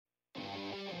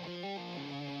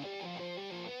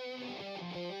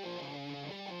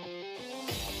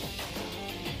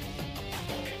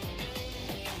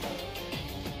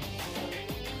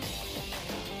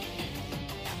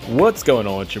What's going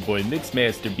on? It's your boy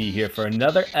Mixmaster B here for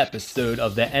another episode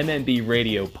of the MMB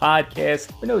Radio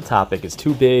Podcast, where no topic is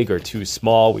too big or too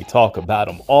small. We talk about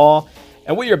them all.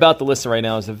 And what you're about to listen right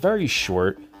now is a very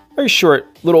short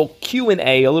little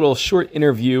Q&A, a little short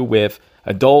interview with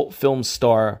adult film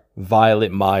star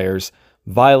Violet Myers.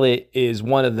 Violet is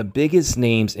one of the biggest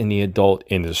names in the adult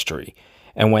industry.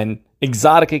 And when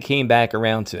Exotica came back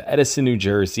around to Edison, New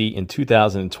Jersey in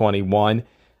 2021,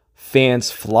 fans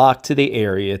flocked to the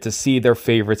area to see their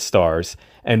favorite stars,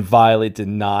 and Violet did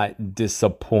not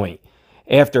disappoint.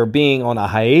 After being on a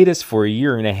hiatus for a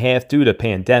year and a half due to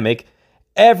pandemic,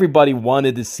 everybody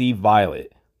wanted to see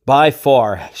Violet. By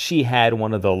far, she had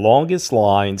one of the longest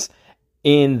lines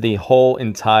in the whole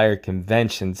entire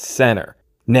convention center.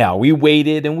 Now, we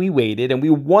waited and we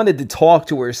wanted to talk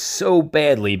to her so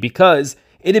badly because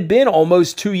it had been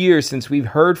almost 2 years since we've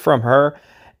heard from her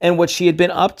and what she had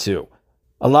been up to.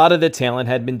 A lot of the talent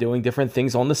had been doing different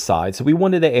things on the side, so we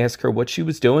wanted to ask her what she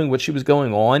was doing, what she was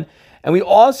going on, and we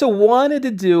also wanted to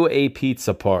do a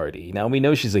pizza party. Now, we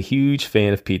know she's a huge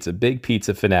fan of pizza, big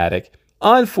pizza fanatic.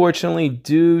 Unfortunately,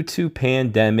 due to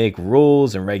pandemic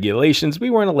rules and regulations,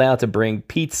 we weren't allowed to bring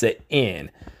pizza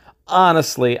in.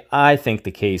 Honestly, I think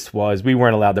the case was we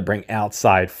weren't allowed to bring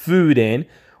outside food in,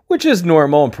 which is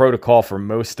normal and protocol for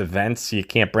most events. You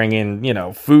can't bring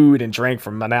in, food and drink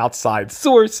from an outside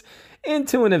source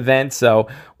into an event, so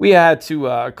we had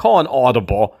to call an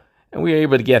audible, and we were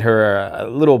able to get her a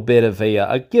little bit of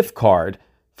a gift card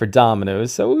for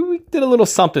Domino's. So we did a little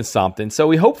something.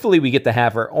 So hopefully we get to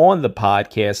have her on the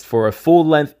podcast for a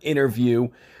full-length interview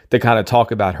to kind of talk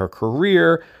about her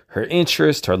career, her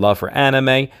interest, her love for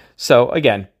anime. So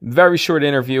again, very short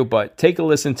interview, but take a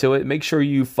listen to it. Make sure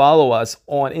you follow us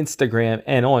on Instagram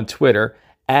and on Twitter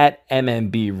at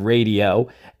MMB Radio,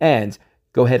 and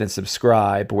go ahead and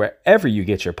subscribe wherever you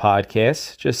get your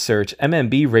podcasts. Just search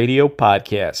MMB Radio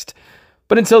Podcast.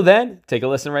 But until then, take a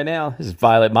listen right now. This is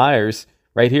Violet Myers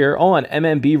right here on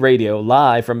MMB Radio,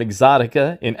 live from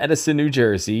Exotica in Edison, New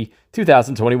Jersey,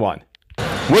 2021.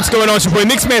 What's going on? It's your boy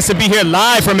Mixmaster B here,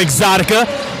 live from Exotica.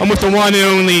 I'm with the one and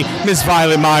only Miss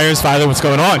Violet Myers. Violet, what's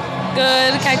going on?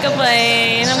 Good, can't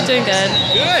complain. I'm doing good.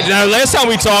 Good. Now, last time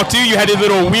we talked to you, you had a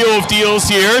little wheel of deals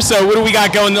here. So what do we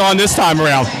got going on this time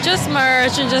around? Just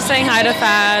merch and just saying hi to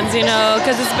fans,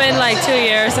 because it's been like 2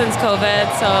 years since COVID,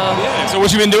 so. Yeah. So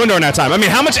what you been doing during that time? I mean,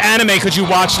 how much anime could you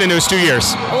watch in those 2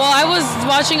 years? Well, I was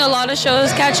watching a lot of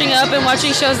shows, catching up and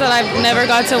watching shows that I've never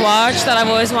got to watch that I've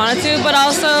always wanted to, but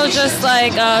also just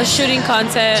like shooting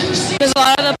content because a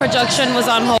lot of the production was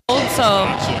on hold, so.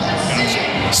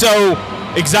 So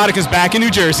Exotica's back in New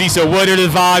Jersey, so what are the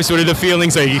vibes? What are the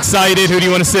feelings? Are you excited? Who do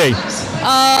you want to see?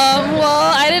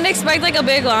 Well, I didn't expect like a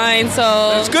big line,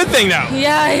 so. It's a good thing though.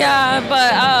 Yeah,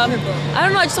 but I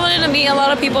don't know, I just wanted to meet a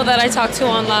lot of people that I talked to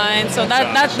online, so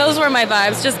those were my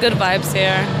vibes, just good vibes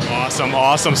here.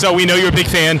 Awesome. So we know you're a big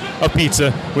fan of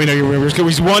pizza. We know we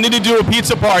wanted to do a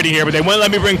pizza party here, but they wouldn't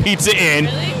let me bring pizza in.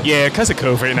 Really? Yeah, because of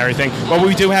COVID and everything. But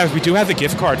we do have the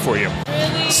gift card for you.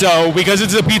 Really? So because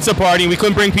it's a pizza party, we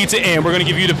couldn't bring pizza in. We're going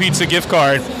to give you the pizza gift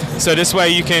card. So this way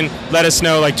you can let us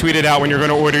know, tweet it out when you're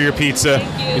going to order your pizza.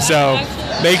 Thank you. So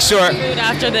make sure. Food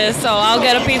after this, so I'll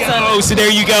get a pizza. Oh, so there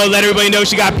you go. Let everybody know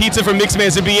she got pizza from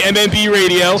Mixmaster B, MMB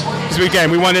Radio. This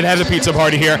weekend, we wanted to have the pizza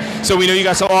party here. So we know you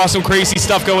got some awesome, crazy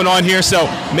stuff going on here. So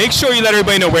make sure you let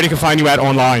everybody know where they can find you at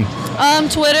online.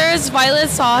 Twitter is Violet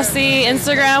Saucy,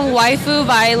 Instagram Waifu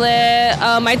Violet,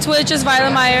 my Twitch is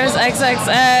Violet Myers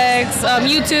XXX,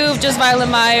 YouTube just Violet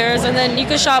Myers, and then you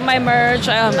can shop my merch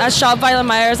at Shop Violet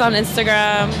Myers on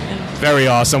Instagram. Very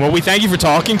awesome. Well, we thank you for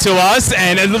talking to us,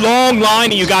 and a long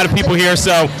line you got of people here,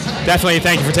 so definitely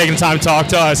thank you for taking the time to talk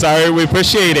to us. All right, we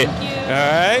appreciate it. Thank you.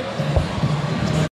 All right.